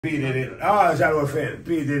P did it. Oh, Jahllywood fan.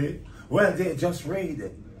 P did it. Well, they just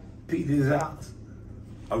raided P Diddy's house.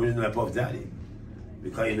 Original Puff Daddy.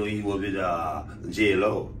 Because, you know, he was with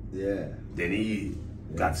J-Lo. Yeah. Then he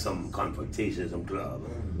got some confrontation in some club.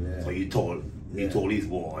 Yeah. So he told his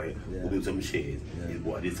boy Yeah. who did some shit. Yeah. His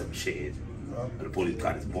boy did some shit. And the police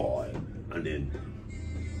got his boy. And then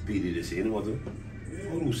P Diddy said, you know what?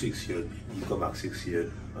 I'll do 6 years. You come back 6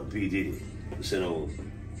 years. And P Diddy said, no.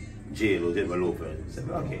 J-Lo, Jennifer Lopez. I said,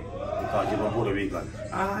 okay. Because she's from Puerto Rican.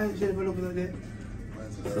 Ah, Jennifer Lopez are there.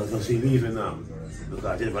 So she leaving now.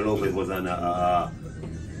 Because Jennifer Lopez was on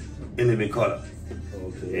Element Color.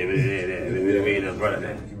 Okay. With the main brother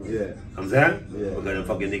there. Yeah. I'm saying? Yeah. Because the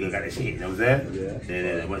fucking nigga got a shit, you know what I'm saying?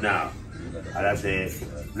 Yeah. But now, as I say,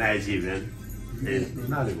 Nigerian is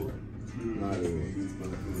Nollywood.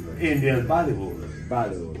 Hollywood. Indian Bollywood.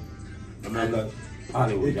 Bollywood. America,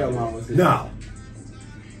 Hollywood. Eek-A-Mouse. Now,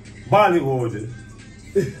 Bollywood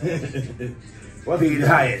What be is the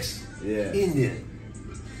highest. Yeah. Indian.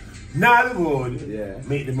 Nollywood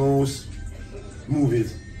make the most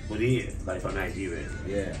movies for the year, like for Nigeria.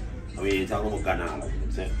 Yeah. I mean, talking about Ghana,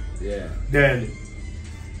 see? Yeah. Then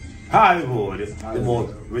Hollywood, the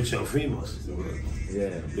most rich and famous.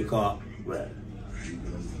 Yeah. Because, well,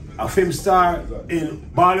 a film star in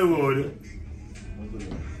Bollywood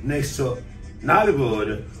next to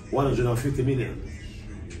Nollywood, 150 million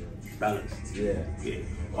dollars. Yeah. Yeah.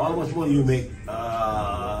 How much money you make?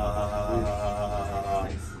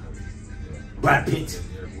 Brad Pitt.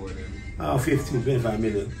 15, 25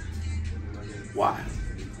 million. Why?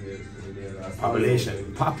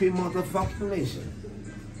 Population. Poppy motherfucking.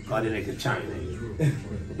 God, they next to China.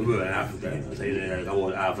 The world in Africa. So you know, like, I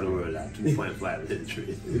want half of the world, like 2.5 to the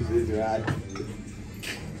tree. Right.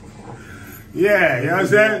 Yeah, you know what I'm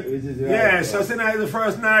saying? Right. Yeah, so tonight is the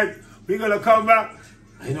first night. We're going to come back.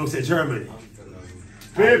 I know say Germany.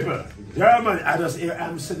 People, Germany. I just hear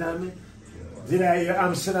Amsterdam. Did I hear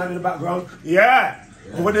Amsterdam in the background? Yeah.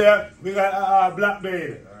 Over there, we got Black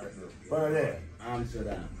Baby. Right there.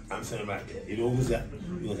 Amsterdam. Amsterdam right there. You know who's that?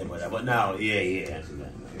 You know about that. But now, yeah,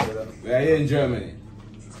 Amsterdam. We are here in Germany.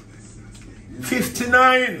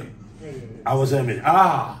 59. I was Germany.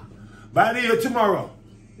 By the year tomorrow.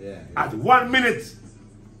 Yeah. At 1 minute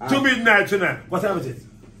to midnight tonight. What time is it?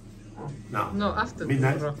 No, after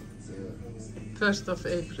midnight. tomorrow. 1st of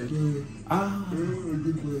April.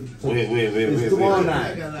 Wait. Tomorrow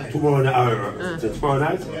night. Tomorrow night. Tomorrow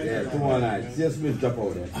night? Yeah, tomorrow night. Just will drop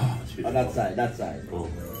out there. On that side. Oh.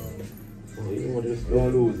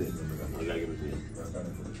 Don't lose it.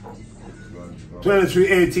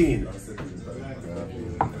 23:18.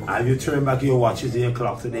 Have you turned back your watches and your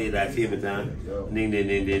clock today, that favorite time? Ding.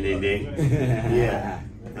 Yeah.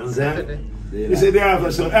 You know what I'm saying? You say they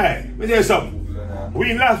have so, hey, let me tell you something.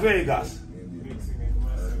 We in Las Vegas.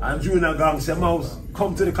 And Junior Gang said, Mouse,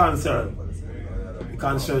 come to the concert. The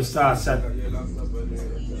concert starts at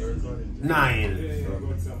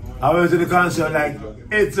 9. I went to the concert like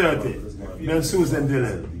 8:30. Then Susan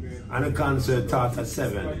Dillon. And the concert starts at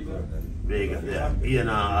 7. Vegas, yeah. You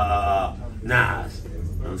know, Nas. You know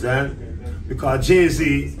what I'm saying? Because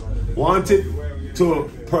Jay-Z wanted to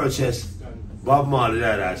purchase Bob Marley,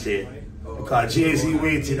 that shit. Because Jay-Z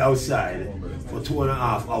waited outside for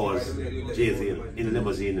 2.5 hours. Jay-Z in the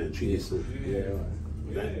limousine and treated soup. Yeah.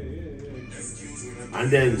 And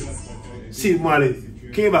then Steve Marley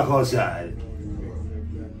came back outside.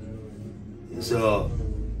 So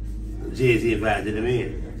Jay-Z invited him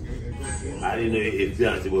in. I didn't know if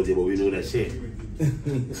Beyonce was it, but we know that shit.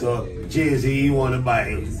 So Jay-Z wanted to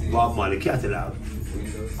buy Bob Marley catalog.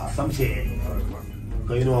 Some shit.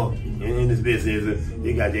 Because you know, in this business,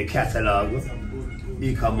 you got your catalog.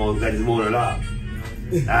 Eek-A-Mouse got his monologue.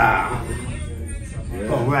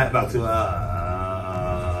 Come right back to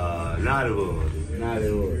Hollywood.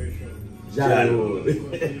 Jahllywood.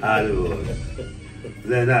 Hollywood.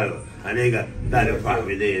 Then Nollywood. And they got Nollywood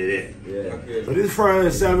property there. Yeah. So this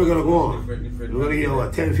first time we're gonna go on. We're gonna get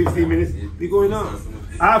what, 10, 15 minutes? We going on.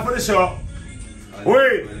 For the show.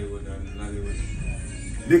 Wait.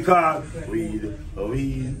 Because weed,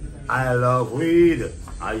 I love weed.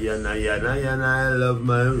 I love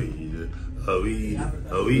my weed. Weed,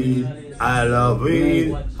 I love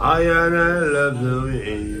weed. I love the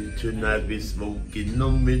weed. Tonight we smoking, no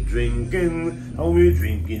we drinking. And we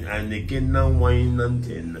drinking and nicking and wine and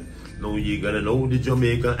tin. Now you gotta know the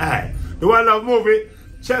Jamaican. Aye, the One Love movie.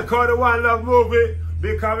 Check out the One Love movie.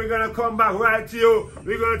 Because we're gonna come back right to you.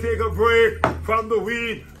 We're gonna take a break from the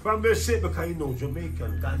weed, from the shit. Because you know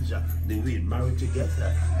Jamaican ganja, the weed married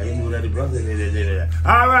together. And you know that the brother.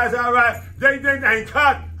 All right. Ding,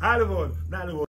 cut. Hollywood.